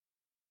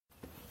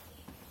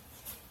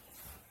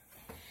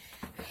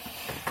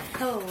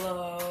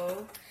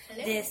Hello.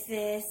 This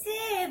is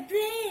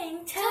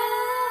Sibling Talk.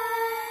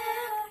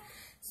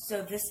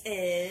 So this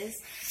is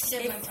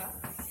Sibling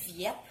Talk.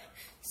 Yep.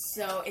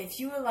 So if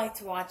you would like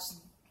to watch,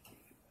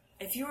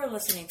 if you are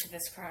listening to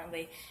this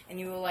currently and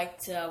you would like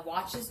to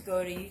watch this,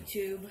 go to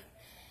YouTube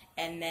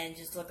and then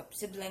just look up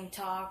Sibling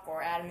Talk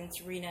or Adam and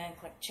Serena and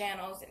click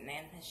channels, and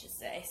then it should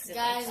say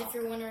Sibling Guys, Talk. if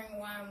you're wondering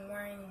why I'm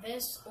wearing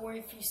this, or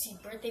if you see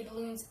birthday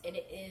balloons,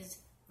 it is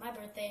my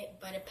birthday,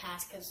 but it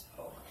passed because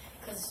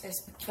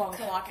it's 12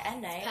 o'clock at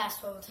night. It's past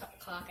 12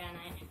 o'clock at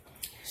night.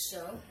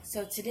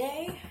 So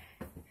today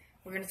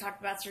we're going to talk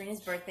about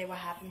Serena's birthday. What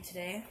happened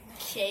today?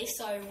 Okay,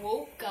 so I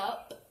woke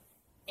up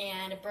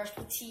and I brushed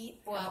my teeth.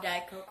 Well,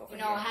 Diet Coke over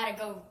I had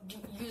to go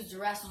use the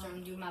restroom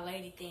and do my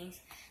lady things.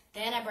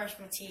 Then I brushed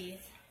my teeth.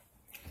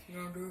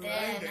 Then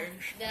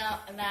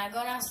I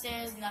go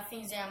downstairs,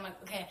 nothing's there. I'm like,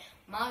 okay,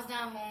 Mom's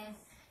not home,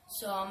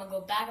 so I'm going to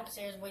go back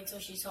upstairs, wait till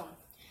she's home.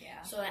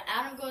 Yeah. So then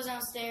Adam goes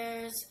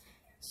downstairs,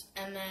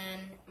 and then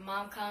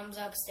Mom comes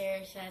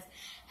upstairs, says,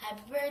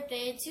 "Happy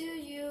birthday to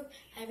you,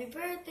 happy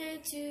birthday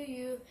to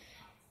you.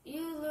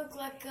 You look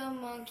like a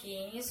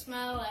monkey, you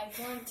smell like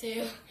one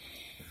too."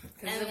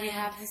 Because we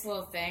have this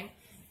little thing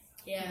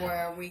Yeah.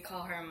 where we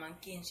call her a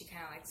monkey, and she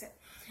kind of likes it.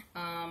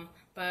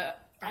 But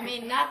I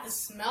mean, not the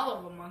smell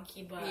of a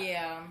monkey, but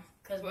yeah,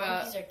 because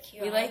monkeys are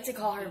cute. we I like to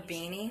call her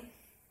monkeys. Beanie.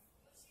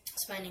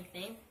 It's my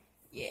nickname.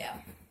 Yeah.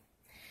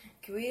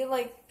 Can we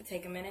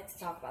take a minute to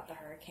talk about the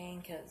hurricane?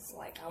 Because I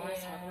want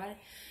to talk about it.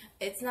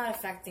 It's not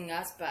affecting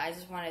us, but I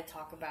just want to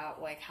talk about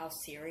how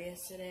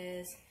serious it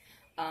is.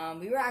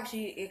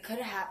 It could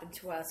have happened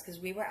to us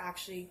because we were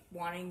actually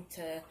wanting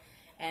to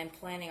and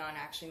planning on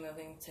actually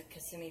moving to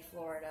Kissimmee,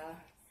 Florida,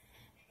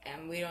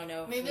 and we don't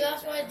know. Maybe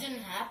that's why it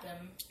didn't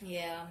happen.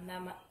 Yeah,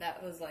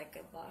 that was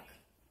good luck.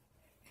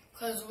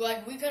 Because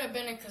we could have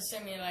been in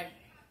Kissimmee,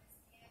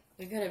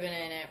 we could have been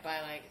in it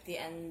by the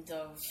end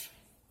of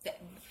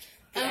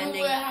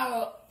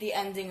the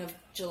ending of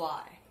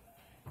July.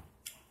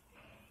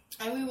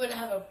 And we would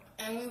have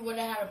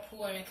had a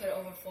pool, and it could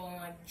overflow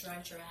and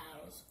drench our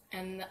house.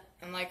 And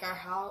our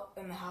house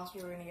and the house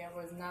we were gonna get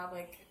was not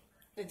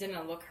it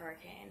didn't look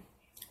hurricane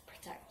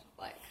protected.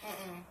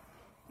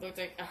 Looked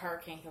like a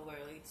hurricane could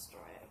literally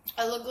destroy it.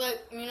 I look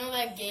like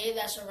that gate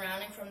that's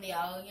surrounding from the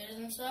alligators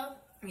and stuff.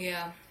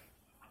 Yeah.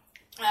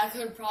 That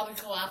could probably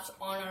collapse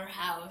on our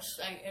house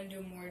and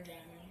do more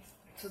damage.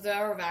 So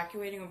they're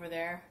evacuating over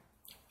there.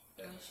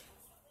 Yes.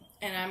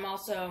 And I'm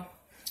also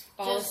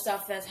the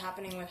stuff that's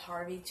happening with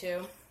Harvey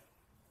too,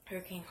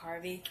 Hurricane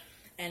Harvey,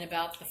 and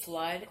about the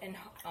flood in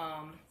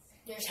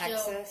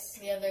Texas.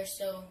 They're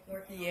still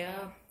working on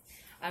that.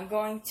 I'm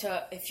going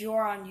to, if you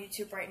are on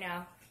YouTube right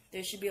now,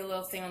 there should be a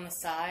little thing on the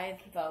side,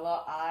 the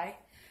little eye,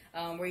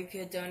 where you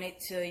could donate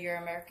to your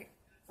American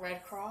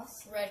Red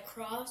Cross. Red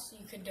Cross,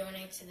 you could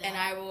donate to that. And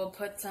I will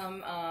put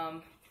some,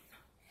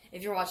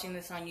 if you're watching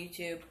this on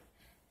YouTube,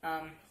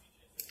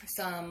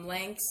 some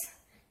links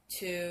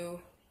to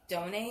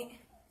donate,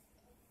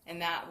 and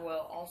that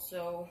will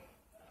also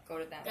go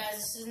to them. Guys,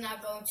 this is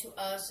not going to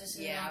us. This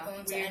is not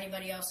going to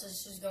anybody else.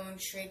 This is going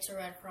straight to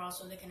Red Cross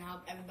so they can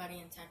help everybody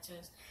in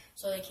Texas.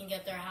 So they can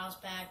get their house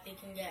back. They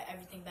can get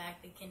everything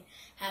back. They can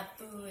have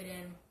food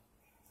and,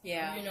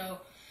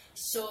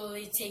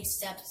 slowly take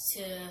steps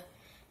to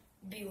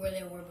be where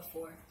they were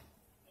before.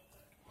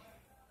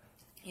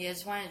 You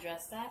just want to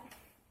address that?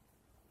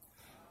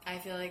 I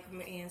feel like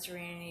me and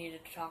Serena need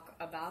to talk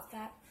about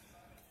that.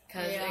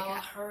 Because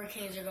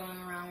hurricanes are going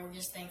around. We're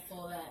just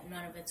thankful that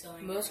none of it's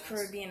going. Most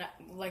Caribbean,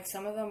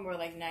 some of them were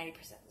 90%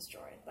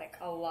 destroyed,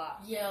 a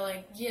lot.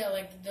 Yeah,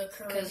 the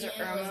Caribbean was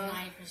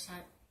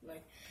 90%.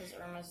 Because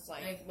Irma's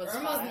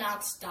Irma's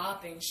not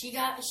stopping. She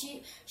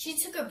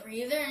took a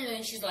breather and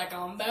then she's like,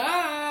 "I'm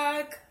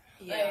back."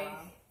 Yeah.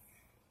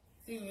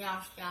 She's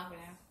not stopping.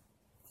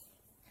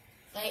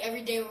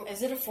 Every day.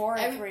 Is it a 4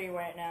 or 3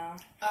 right now?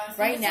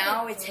 Right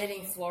now, it's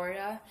hitting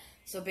Florida.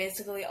 So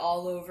basically,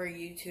 all over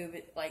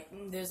YouTube,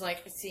 there's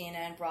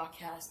CNN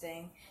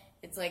broadcasting.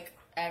 It's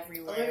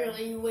everywhere.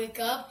 Literally, you wake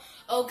up.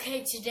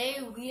 Okay,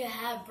 today we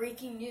have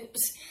breaking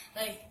news.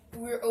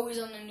 We're always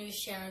on the news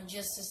channel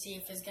just to see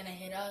if it's gonna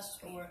hit us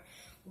or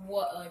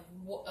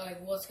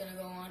what's gonna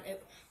go on.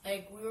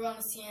 We were on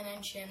the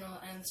CNN channel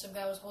and some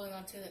guy was holding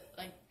on to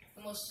the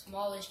most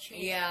smallest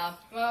tree. Yeah.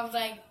 Mom's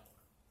like,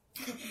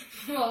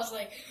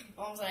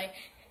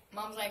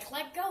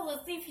 "Let go,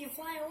 let's see if you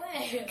fly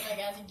away."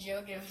 As a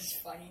joke, it was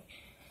funny.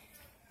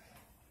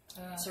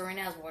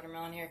 Serena has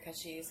watermelon here because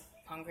she's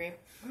hungry.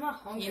 I'm not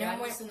hungry. I'm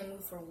just in the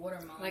mood for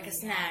watermelon. A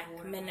snack,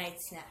 midnight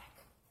snack.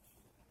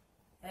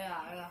 Yeah,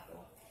 I got it.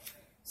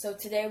 So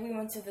today we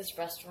went to this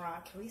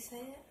restaurant. Can we say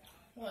it?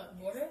 What,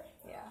 Border?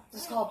 Yeah.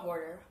 It's called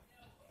Border.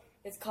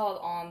 It's called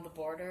On the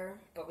Border,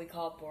 but we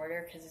call it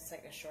Border because it's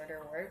a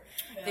shorter word.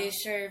 Yeah. They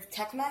serve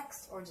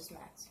Tex-Mex or just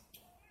Mex?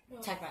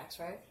 What? Tex-Mex,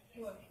 right?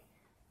 What?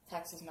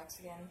 Tex is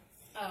Mexican.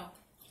 Oh.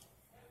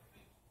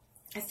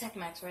 It's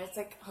Tex-Mex, right? It's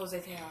Jose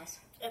Tejas.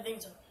 I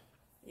think so.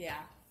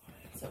 Yeah.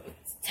 So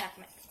it's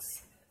Tex-Mex.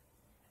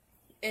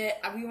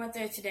 We went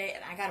there today,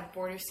 and I got a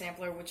Border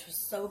sampler, which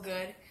was so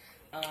good.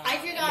 I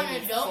could got an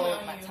maybe adult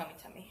float my menu.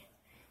 tummy.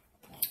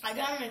 I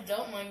got an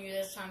adult menu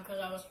this time because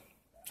I was.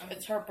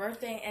 It's her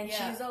birthday and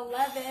Yeah. she's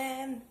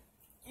 11.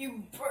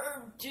 You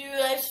burp, dude!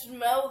 I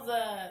smell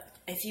that.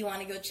 If you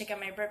want to go check out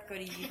my burp, go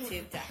to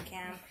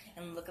youtube.com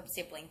and look up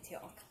Sibling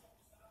Talk.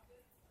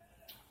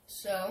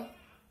 So,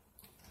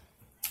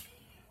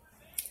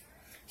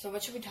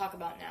 What should we talk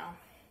about now?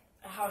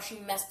 how she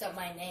messed up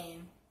my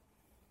name.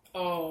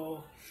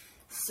 Oh,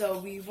 so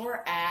we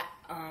were at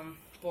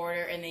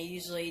Border, and they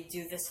usually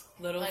do this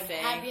little Like,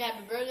 thing. happy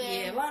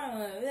birthday.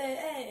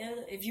 Yeah,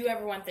 if you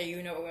ever went there,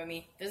 you know what I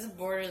mean. There's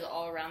borders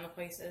all around the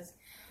places.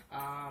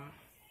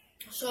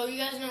 So you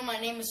guys know my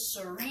name is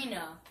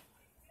Serena.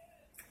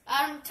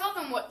 Tell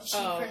them what she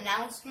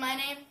pronounced my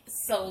name.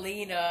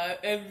 Selena,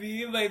 and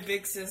me and my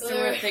big sister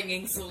were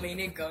thinking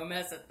Selena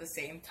Gomez at the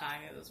same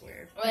time. It was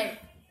weird. Like,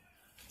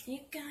 You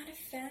gotta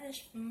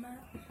finish my...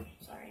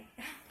 Sorry.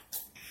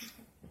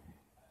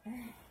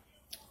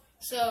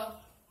 so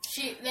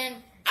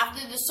then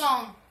after the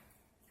song,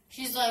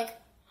 she's like,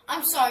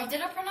 "I'm sorry,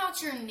 did I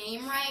pronounce your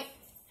name right?"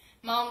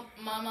 My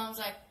mom's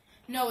like,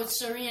 "No, it's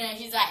Serena." And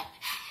she's like,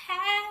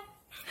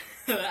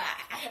 and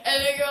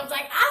the girl's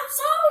like, "I'm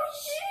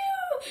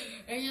sorry,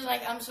 and she's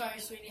like, "I'm sorry,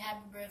 sweetie,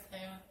 happy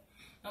birthday."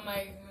 I'm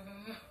like,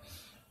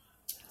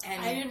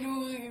 And I didn't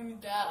know it was gonna be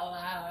that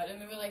loud, and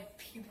there were like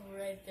people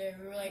right there.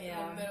 We were like in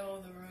the middle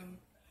of the room.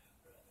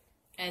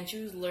 And she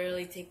was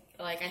literally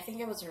I think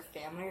it was her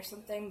family or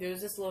something. There was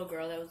this little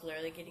girl that was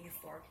literally getting a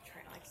fork and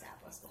trying to like zap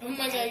us. Oh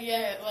my god,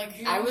 yeah,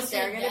 like I was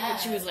staring at it, but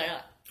she was like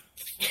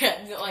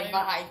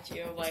behind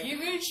you, like give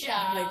me a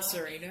shout. like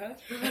Serena.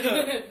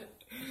 It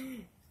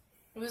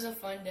was a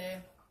fun day.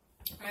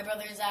 My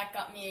brother Zach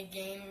got me a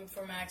game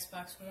for my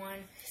Xbox One,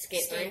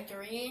 Skate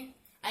 3.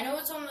 I know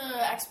it's on the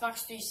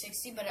Xbox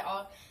 360,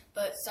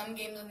 but some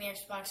games on the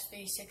Xbox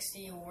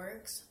 360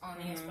 works on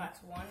the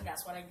Xbox One.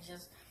 That's what I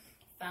just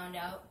found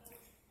out.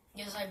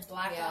 Just like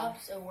Black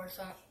Ops, it works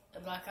on the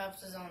Black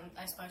Ops is on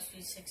Xbox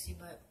 360,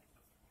 but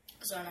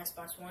it's on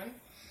Xbox One.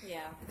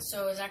 Yeah.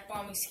 So Zach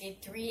bought me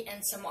Skate 3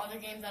 and some other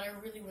game that I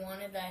really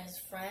wanted that his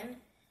friend,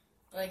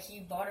 like he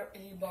borrowed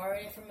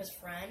it from his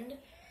friend,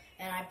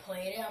 and I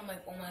played it. I'm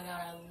like, oh my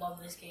god, I love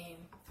this game.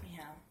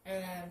 Yeah.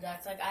 And then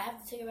Zach's like, I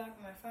have to take it back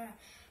from my friend.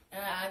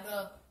 And I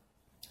go,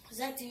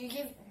 Zach, did you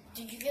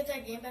get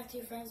that game back to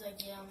your friends? Like,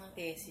 yeah. I'm like,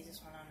 The AC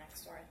just went on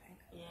next door, I think.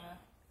 yeah.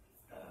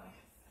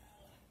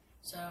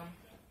 So,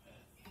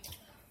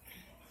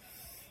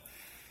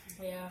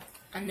 yeah.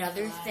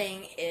 Another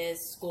thing is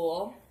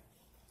school.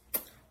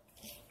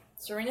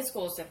 Serena's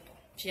school is simple.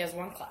 She has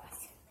one class.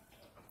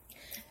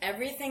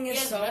 Everything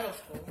is middle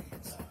school.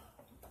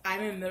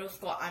 I'm in middle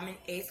school. I'm in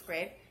 8th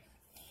grade,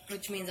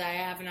 which means I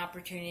have an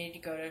opportunity to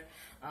go to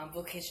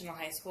vocational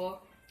high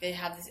school. They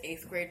have this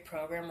 8th grade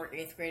program where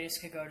 8th graders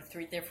could go to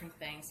 3 different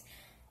things.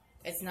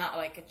 It's not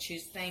like a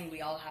choose thing.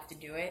 We all have to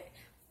do it.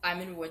 I'm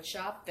in wood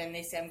shop. Then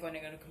they say I'm going to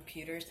go to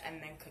computers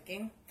and then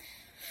cooking.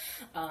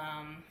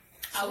 I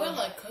would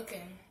like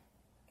cooking.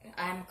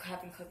 I'm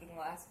having cooking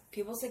class.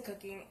 People say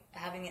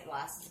having it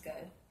last is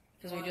good.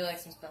 Because we do like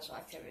some special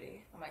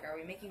activity. I'm like, are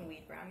we making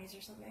wheat brownies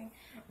or something?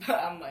 But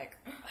I'm like,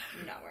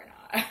 no, we're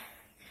not.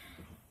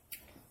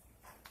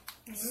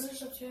 Remember there's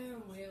such a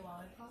weird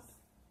lollipop?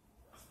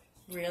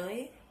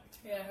 Really?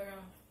 Yeah, I heard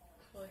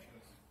delicious.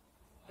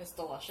 It's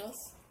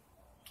delicious?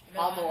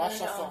 No, How I delicious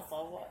don't is know. so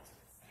what?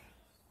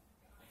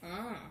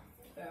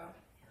 Yeah.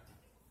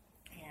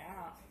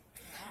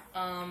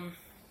 Yeah.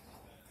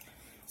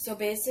 So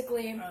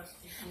basically,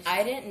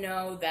 I didn't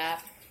know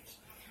that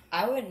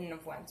I wouldn't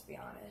have went, to be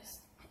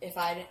honest. If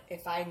I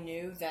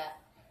knew that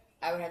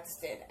I would have to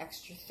stay an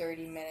extra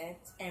 30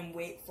 minutes and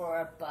wait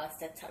for a bus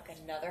that took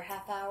another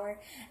half hour,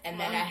 and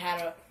then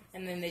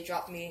and then they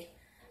dropped me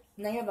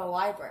near the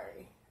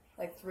library,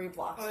 like 3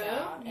 blocks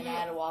down, and I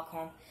had to walk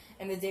home.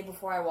 And the day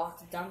before, I walked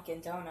to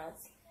Dunkin'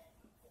 Donuts,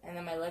 and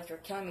then my legs were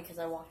killing me because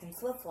I walked in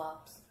flip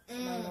flops.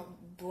 My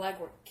legs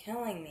were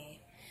killing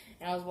me,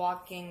 and I was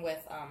walking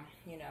with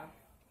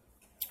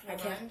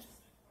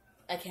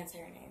I can't say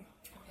her name.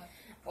 Okay.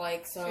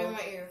 Like, so... Say in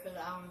my ear, because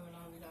I don't even know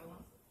who you're talking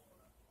about.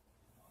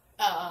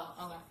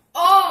 Oh, okay.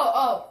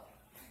 Oh!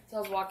 So I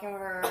was walking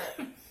with her,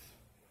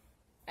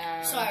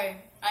 and... Sorry,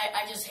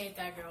 I just hate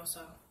that girl,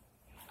 so...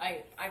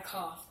 I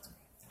coughed.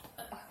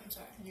 I'm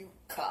sorry. You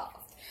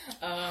coughed.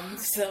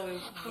 So,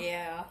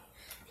 yeah.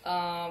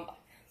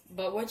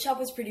 But wood shop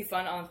was pretty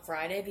fun on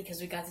Friday because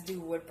we got to do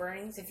wood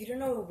burnings. If you don't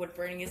know what wood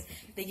burning is,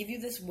 they give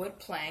you this wood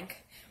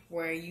plank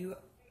where you...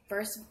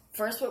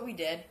 First what we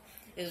did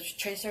is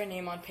trace our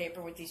name on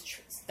paper with these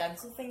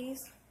stencil thingies.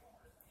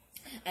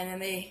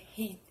 And then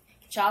he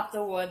chopped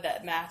the wood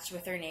that matched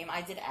with her name.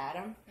 I did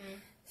Adam.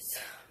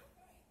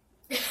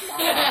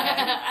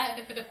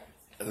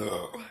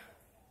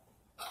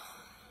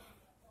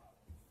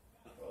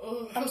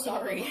 I'm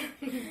sorry.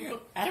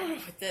 I don't know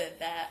if it did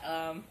that.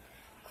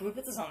 Can we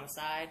put this on the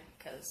side?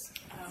 Because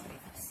I don't know.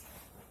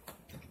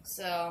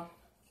 So...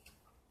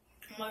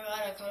 Oh my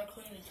god, I gotta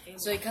clean the table.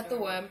 So he cut the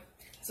wood.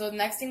 So the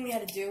next thing we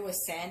had to do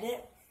was sand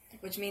it.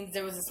 which means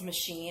there was this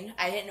machine.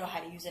 I didn't know how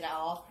to use it at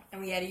all,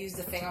 and we had to use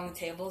the thing on the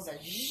tables that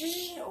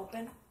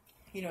open.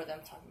 You know what I'm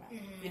talking about.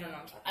 You don't know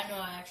what I'm talking about. I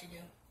know, I actually do.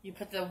 You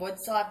put the wood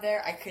slab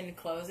there. I couldn't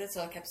close it,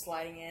 so it kept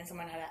sliding in.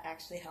 Someone had to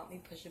actually help me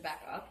push it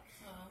back up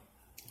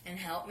and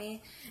help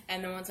me.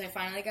 And then once I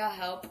finally got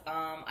help,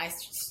 I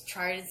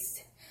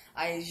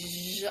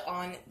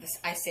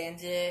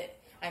sanded it.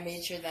 I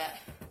made sure that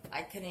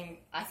I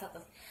thought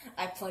that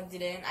I plugged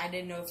it in. I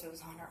didn't know if it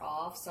was on or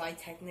off, so I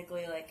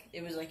technically, like,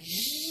 it was like,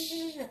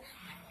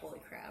 holy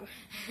crap.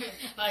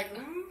 Like,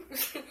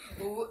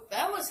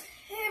 that was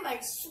him, I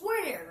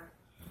swear.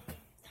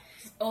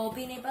 Oh,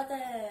 peanut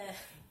butter.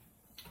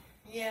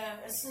 Yeah,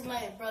 this is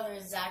my brother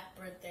Zach's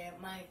birthday.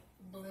 My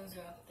balloons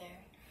are up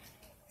there.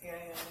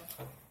 Yeah.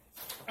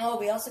 Oh,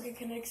 we also get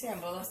kinetic sand,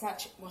 but let's not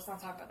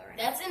talk about that right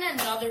now. That's in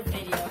another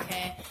video,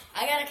 okay?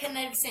 I got a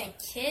kinetic sand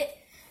kit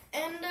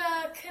and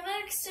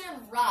kinetic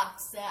sand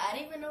rocks that I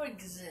didn't even know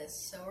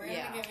exists. So we're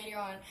gonna make a video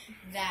on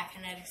that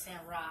kinetic sand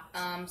rocks.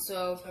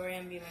 So we're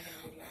gonna be making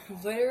a video.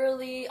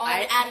 Literally,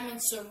 on Adam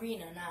and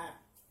Serena,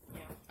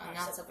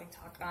 not something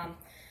talk.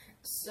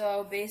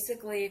 So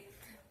basically,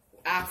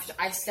 after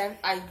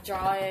I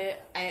draw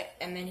it,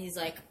 and then he's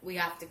like, "We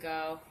have to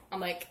go." I'm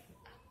like,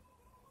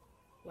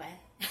 "What?"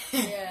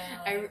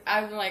 Yeah.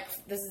 I'm like,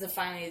 "This is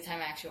finally the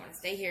time I actually want to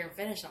stay here and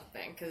finish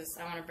something because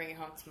I want to bring it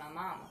home to my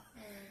mama."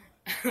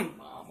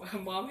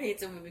 Mom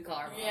hates it when we call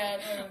her mom.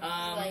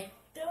 Yeah, like,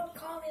 don't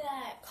call me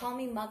that. Call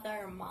me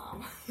mother or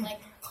mom. Like,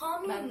 call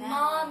me Mama.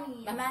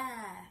 mommy. Mama.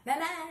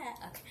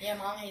 Okay. Yeah,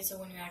 mom hates it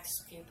when you act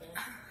stupid.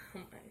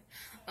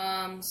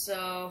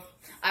 So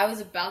I was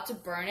about to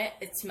burn it.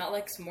 It smelled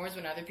like s'mores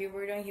when other people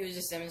were doing. He was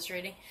just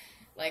demonstrating.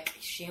 Like,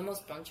 she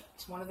almost burnt.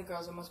 One of the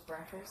girls almost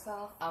burnt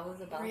herself. I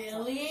was about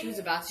Really? to. She was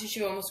about to.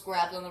 She almost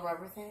grabbed on the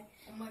rubber thing.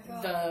 Oh my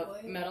god.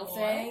 The metal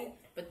thing.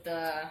 But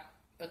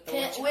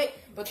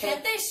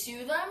Can't they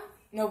sue them?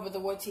 No, but the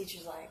wood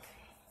teacher's like.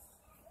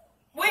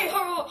 Wait,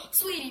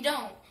 sweetie,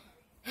 don't.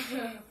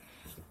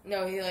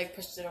 No, he like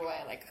pushed it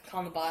away. Like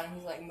on the bottom,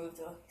 he like moved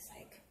it. He's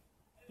like,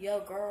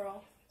 "Yo,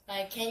 girl."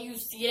 Like, can't you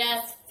see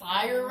that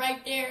fire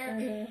right there?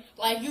 Mm-hmm.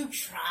 Like, you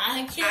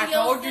trying to kill I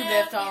yourself? told you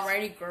this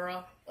already,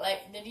 girl.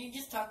 Like, did you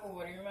just talk with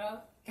water in your mouth?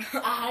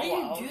 How do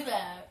you do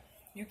that?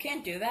 You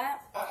can't do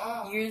that.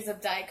 Years of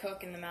Diet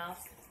Coke in the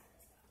mouth.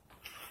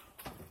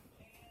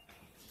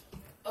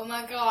 Oh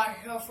my god,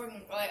 how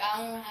freaking, like, I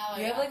don't know how,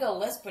 You have like a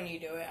lisp when you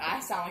do it. I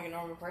sound like a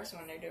normal person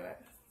when I do it.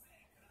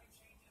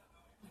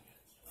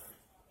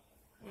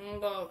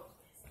 Look.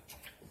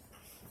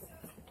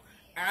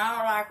 And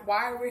I'm like,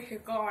 why are we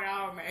going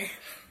on me?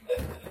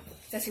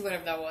 Let's see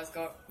whatever that was.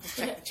 Go just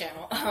check the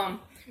channel.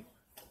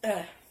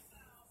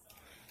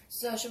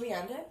 So should we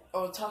end it?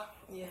 Oh, talk.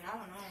 Yeah, I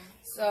don't know.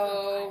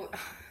 So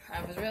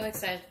I was really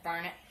excited to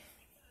burn it.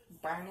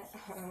 Burn it.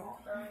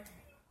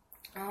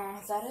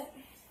 Is that it?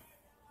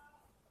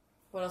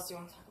 What else do you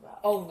want to talk about?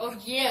 Oh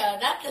yeah,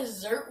 that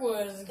dessert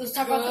was. Let's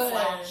talk about the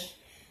Flash.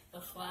 The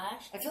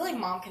Flash? I feel like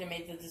Mom could have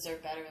made the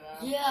dessert better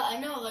though. Yeah, I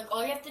know. Like,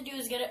 all you have to do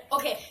is get it.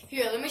 Okay,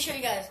 here, let me show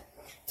you guys.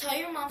 Tell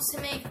your moms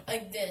to make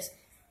like this.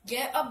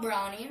 Get a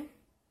brownie.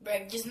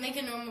 Right? Just make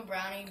a normal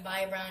brownie. Buy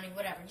a brownie.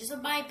 Whatever. Just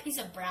buy a piece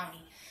of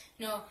brownie.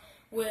 You know,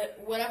 with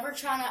whatever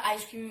kind of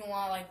ice cream you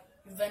want, like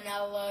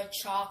vanilla,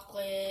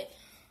 chocolate.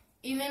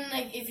 Even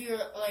like if you're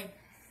like,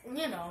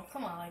 you know,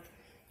 come on, like.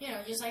 You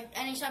know, just like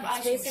any type of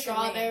ice cream,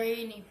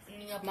 strawberry,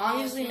 Mom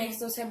usually makes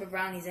those type of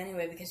brownies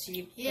anyway because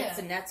she puts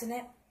the nuts in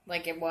it,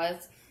 like it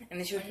was, and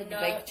then she would put the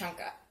big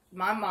chunk up.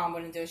 My mom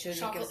wouldn't do it. She would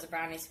just give us the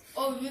brownies.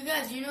 Oh, you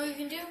guys, you know what you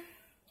can do?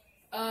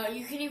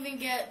 You can even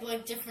get,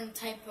 like, different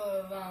type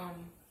of,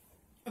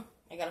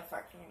 I gotta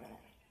fart in a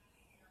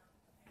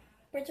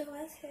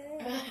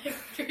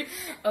minute.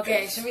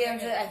 Okay, should we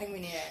end it? I think we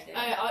need to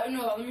end it.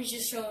 No, let me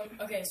just show them.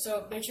 Okay,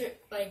 so make sure,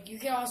 like, you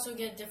can also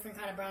get different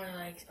kind of brownie,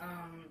 like,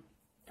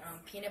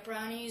 peanut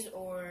brownies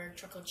or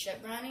chocolate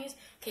chip brownies.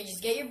 Okay,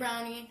 just get your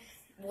brownie,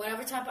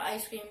 whatever type of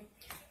ice cream.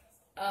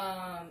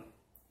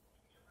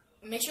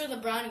 Make sure the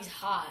brownie's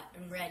hot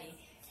and ready,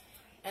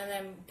 and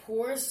then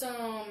pour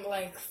some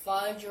like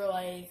fudge or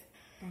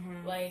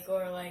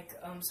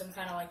some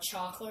kind of like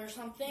chocolate or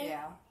something.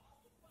 Yeah.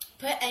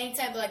 Put any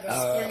type of like a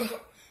sprinkle.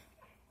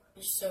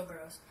 You're so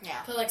gross.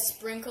 Yeah. Put like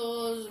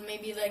sprinkles,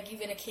 maybe like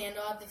even a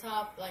candle at the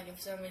top, like if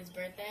somebody's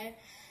birthday.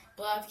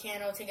 Blow out the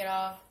candle, take it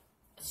off.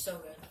 It's so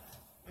good.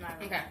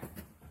 Okay.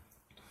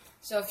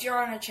 So if you're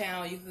on a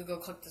channel, you could go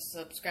click the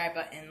subscribe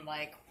button,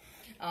 like.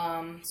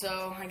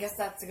 So I guess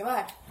that's a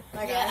goodbye.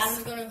 Bye, guys. Yeah,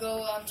 I'm gonna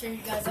go turn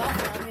you guys off,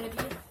 and I'm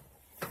gonna be.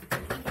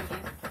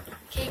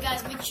 Okay,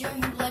 guys, make sure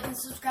you like and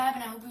subscribe,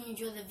 and I hope you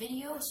enjoy the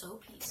video. So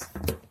peace.